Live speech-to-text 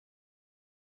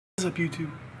What's up, YouTube?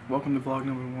 Welcome to vlog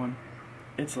number 1.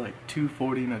 It's like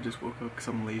 2:40 and I just woke up because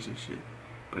I'm lazy as shit.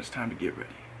 But it's time to get ready.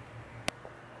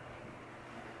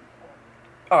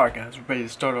 Alright guys, we're ready to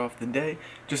start off the day.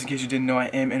 Just in case you didn't know, I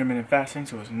am intermittent fasting,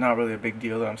 so it's not really a big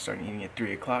deal that I'm starting eating at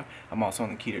 3 o'clock. I'm also on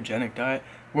the ketogenic diet.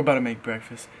 We're about to make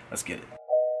breakfast. Let's get it.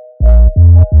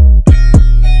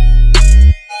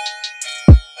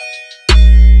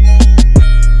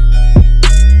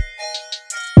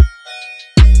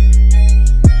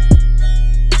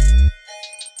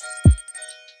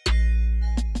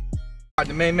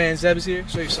 The main man Zeb is here.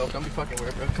 Show yourself. Don't be fucking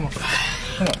weird, bro. Come on.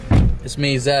 Come on. It's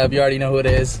me, Zeb. You already know who it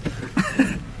is.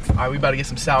 Alright, we about to get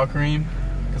some sour cream.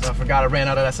 Because I forgot I ran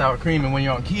out of that sour cream. And when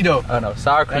you're on keto, Oh no,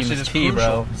 sour cream is key,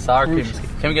 crucial. bro. Sour cream is key.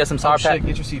 Can we get some sour shit, pack?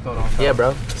 get your seatbelt on. Yeah,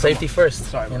 bro. Safety first.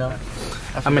 Sorry about you know.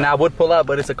 that. I mean, I would pull up,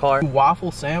 but it's a car.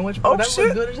 Waffle sandwich, bro. Oh, that shit.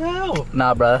 was good as hell.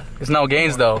 Nah, bro. It's no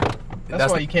gains though.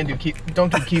 That's why you can't do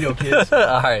don't do keto, kids.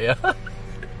 Alright, yeah.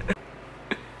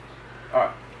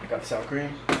 Alright, I got the sour cream.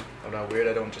 I'm not weird.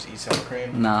 I don't just eat sour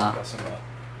cream. Nah. I got some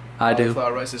I do.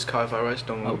 cauliflower rice. This is cauliflower rice.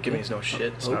 Don't Okay. give me no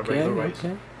shit. It's not Okay, regular rice.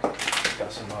 okay.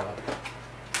 Got some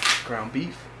ground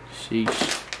beef,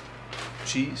 Sheesh.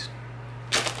 cheese.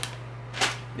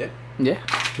 Yeah. Yeah.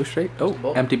 We're straight. Oh,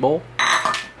 bowl. empty bowl.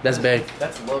 That's big.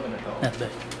 That's loving it though. That's big.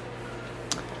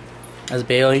 That's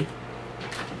Bailey.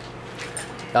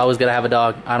 I always gotta have a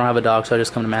dog. I don't have a dog, so I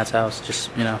just come to Matt's house, just,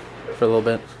 you know, for a little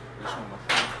bit.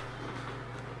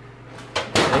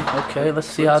 Okay, let's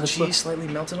see how this cheese looks. slightly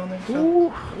melted on there.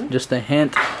 Ooh, just a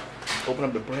hint. Open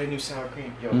up the brand new sour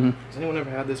cream. Yo, Mhm. has anyone ever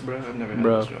had this, bro? I've never had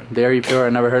Bro, this joint. dairy pure. I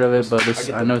never heard of it, but I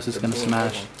get I know this is gonna blue and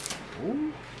smash. red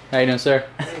one. How you doing, sir?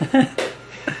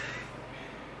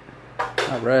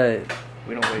 All right,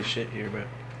 We don't waste shit here, bro.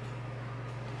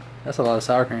 that's a lot of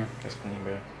sour cream. That's clean,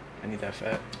 bro. I need that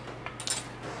fat.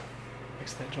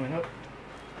 Mix that joint up.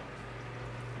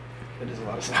 That is a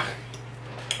lot of sour.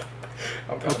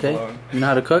 I'm kinda Okay, blown. you know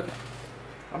how to cook?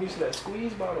 I'm used to that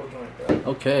squeeze bottle joint,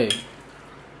 bro. Okay,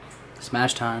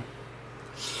 smash time.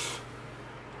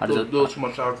 How A does little it? too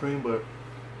much sour cream, but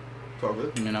it's all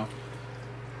good. You know,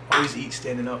 Always eat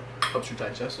standing up. Helps your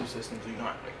digestive system, so you're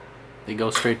not like, they go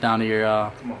straight down to your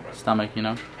come on, bro. stomach. You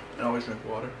know, And always drink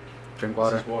water. drink This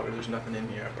water. is water. There's nothing in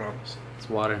here, I promise. It's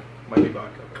water. Might be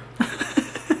vodka, bro.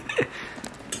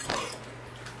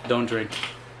 Don't drink.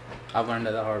 I've learned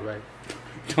that the hard way.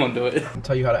 Don't do it. I'll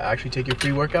tell you how to actually take your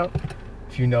pre-workout.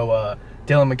 If you know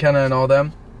Dylan McKenna and all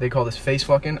them, they call this face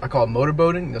fucking. I call it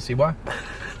motorboating. You'll see why.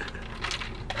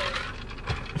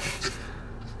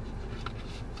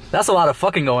 That's a lot of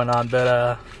fucking going on,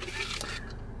 but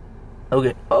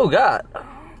okay. Oh god,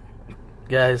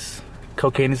 guys,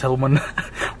 cocaine is one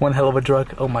hell of a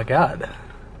drug. Oh my god.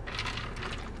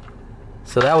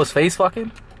 So that was face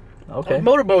fucking. Okay.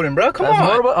 Motorboating, bro. Come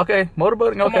on. Okay,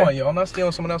 motorboating. Come Okay. on, yo. I'm not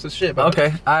stealing someone else's shit, bro.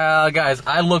 Okay, guys,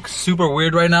 I look super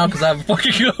weird right now because I have a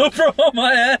fucking GoPro on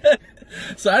my head.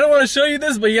 So I don't want to show you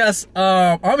this, but yes,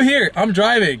 I'm here. I'm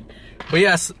driving. But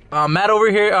yes, Matt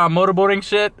over here, motorboating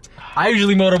shit. I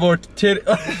usually motorboard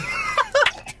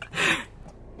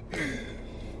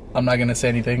I'm not gonna say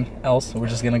anything else. We're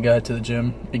just gonna go to the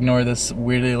gym. Ignore this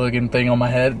weirdly looking thing on my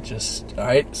head. Just,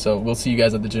 alright, so we'll see you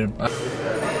guys at the gym.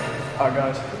 Alright,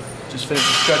 guys. Just finished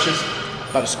the stretches.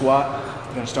 About to squat.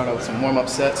 We're gonna start out with some warm-up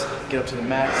sets. Get up to the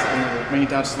max, and then we'll bring it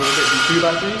down just a little bit. Do 3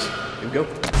 by 3s. Here we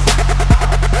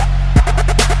go.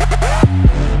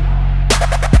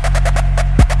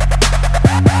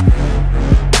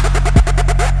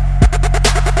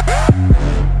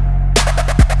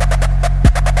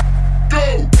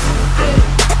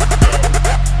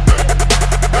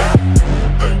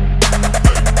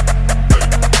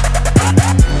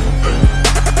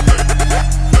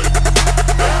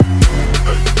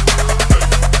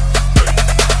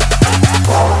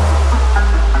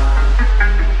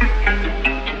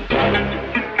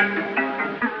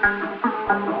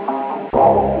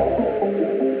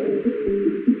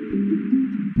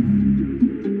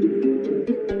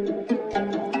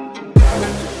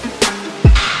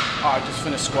 Alright, just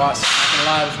finished squats. Not gonna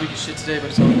lie, I was weak as shit today, but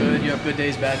it's all good. You have good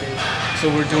days, bad days. So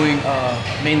we're doing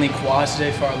mainly quads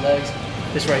today for our legs.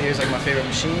 This right here is like my favorite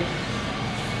machine.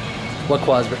 What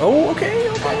quads, bro? Oh, okay,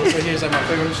 This okay. right here is like my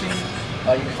favorite machine.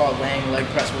 You can call it laying leg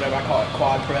press, whatever. I call it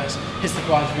quad press. Hits the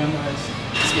quads real nice.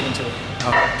 Let's get into it.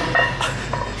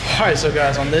 Alright, so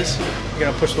guys, on this, you're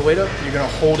gonna push the weight up. You're gonna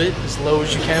hold it as low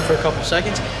as you can for a couple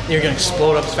seconds. Then you're gonna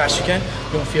explode up as fast as you can.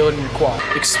 You're gonna feel it in your quad.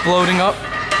 Exploding up.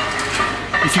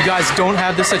 If you guys don't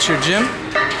have this at your gym,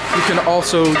 you can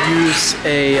also use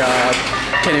a,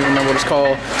 can't even remember what it's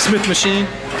called, Smith machine,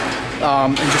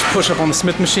 and just push up on the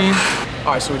Smith machine.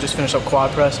 All right, so we just finished up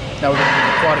quad press. Now we're gonna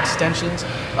do the quad extensions.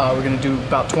 We're gonna do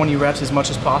about 20 reps as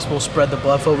much as possible. Spread the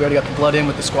blood flow. We already got the blood in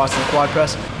with the squats and the quad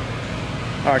press.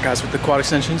 All right, guys, with the quad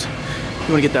extensions, you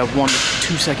wanna get that 1 to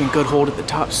 2 second good hold at the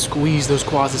top. Squeeze those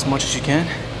quads as much as you can.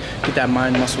 Get that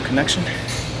mind-muscle connection.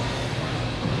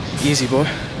 Easy, boy.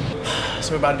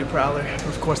 So we're about to do prowler.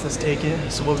 Of course, let's take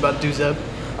it. So what we're about to do, Zeb?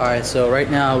 All right, so right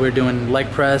now we're doing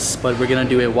leg press, but we're gonna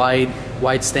do a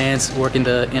wide stance, working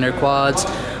the inner quads.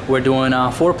 We're doing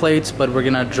 4 plates, but we're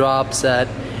gonna drop, set,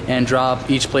 and drop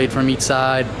each plate from each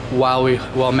side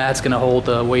while Matt's gonna hold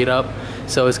the weight up.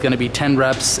 So it's gonna be 10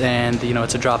 reps, and you know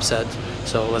it's a drop set.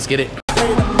 So let's get it.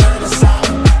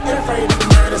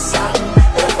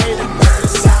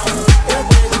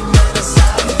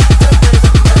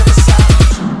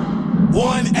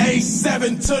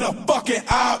 187 to the fucking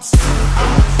ops.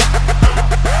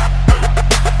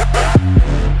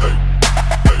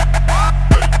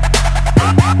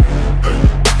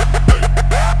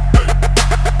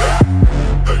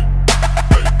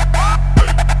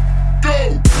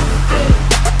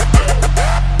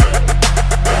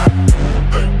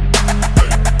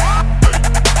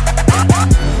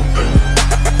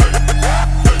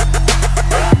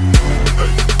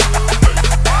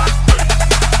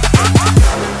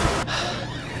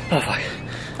 Oh fuck.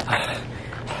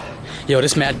 Yo,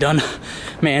 this Matt Dunn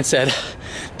man said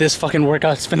this fucking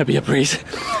workout's gonna be a breeze.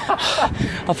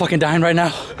 I'm fucking dying right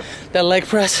now. That leg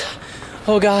press.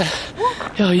 Oh god.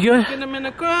 Yo, you good? Get him in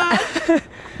the crowd.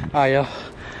 Alright, yo.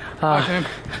 Okay.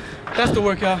 That's the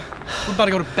workout. We're about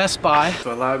to go to Best Buy.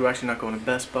 So I lied, we're actually not going to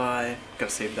Best Buy.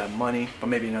 Gotta save that money, but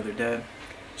maybe another day.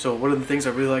 So one of the things I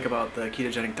really like about the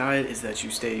ketogenic diet is that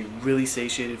you stay really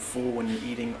satiated, full when you're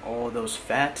eating all of those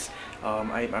fats.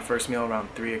 I ate my first meal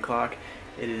around 3 o'clock.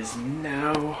 It is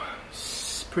now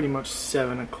pretty much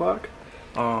 7 o'clock.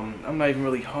 I'm not even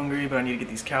really hungry, but I need to get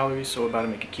these calories, so we're about to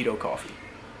make a keto coffee.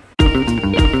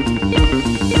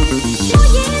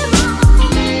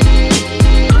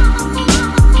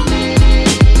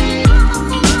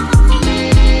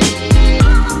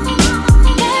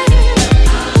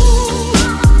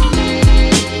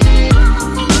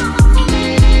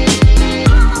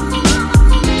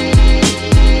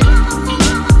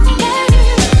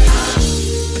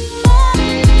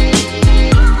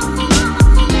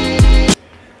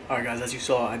 As you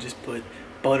saw, I just put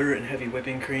butter and heavy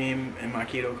whipping cream in my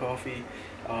keto coffee.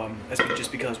 That's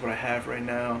just because what I have right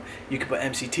now. You can put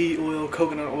MCT oil,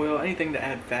 coconut oil, anything to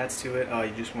add fats to it.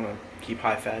 You just want to keep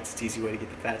high fats. It's an easy way to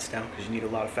get the fats down because you need a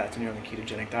lot of fats when you're on the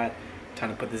ketogenic diet. Time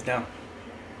to put this down.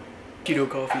 Keto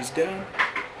coffee's down.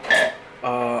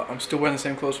 I'm still wearing the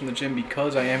same clothes from the gym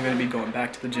because I am going to be going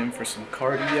back to the gym for some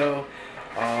cardio.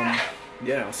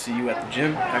 Yeah, I'll see you at the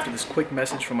gym after this quick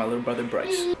message from my little brother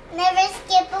Bryce. Never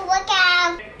skip a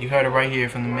workout. You heard it right here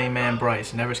from the main man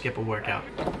Bryce. Never skip a workout.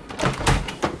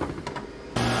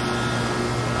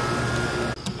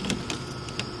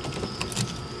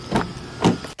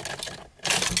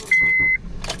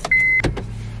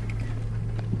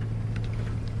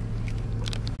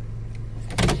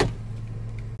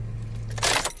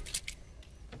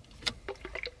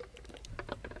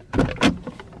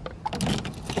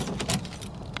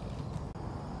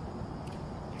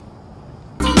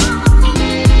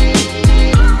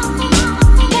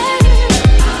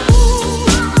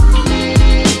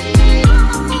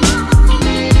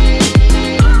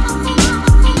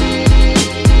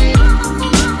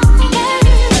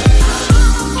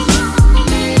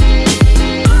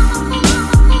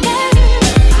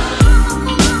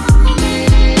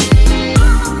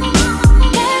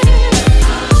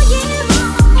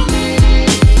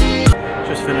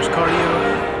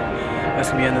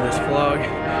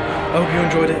 I hope you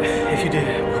enjoyed it. If you did,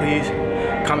 please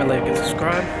comment, like, and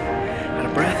subscribe. Out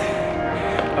of breath.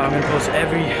 I'm going to post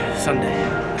every Sunday.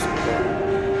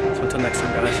 So until next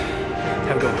time, guys,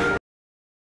 have a good one.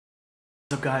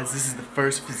 What's up, guys? This is the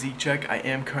first physique check. I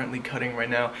am currently cutting right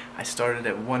now. I started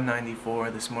at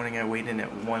 194. This morning I weighed in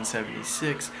at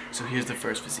 176. So here's the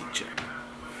first physique check.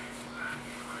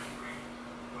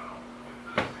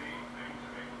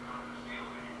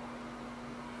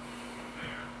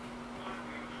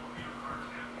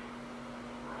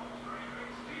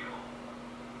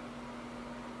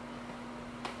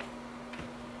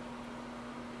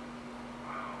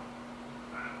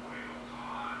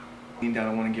 Down,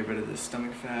 I want to get rid of this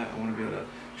stomach fat. I want to be able to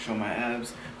show my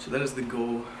abs. So that is the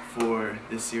goal for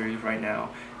this series right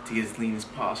now, to get as lean as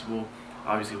possible.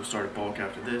 Obviously we'll start a bulk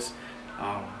after this.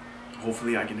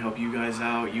 Hopefully I can help you guys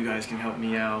out. You guys can help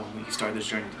me out. We can start this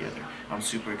journey together. I'm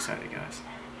super excited, guys.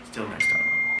 Till next time.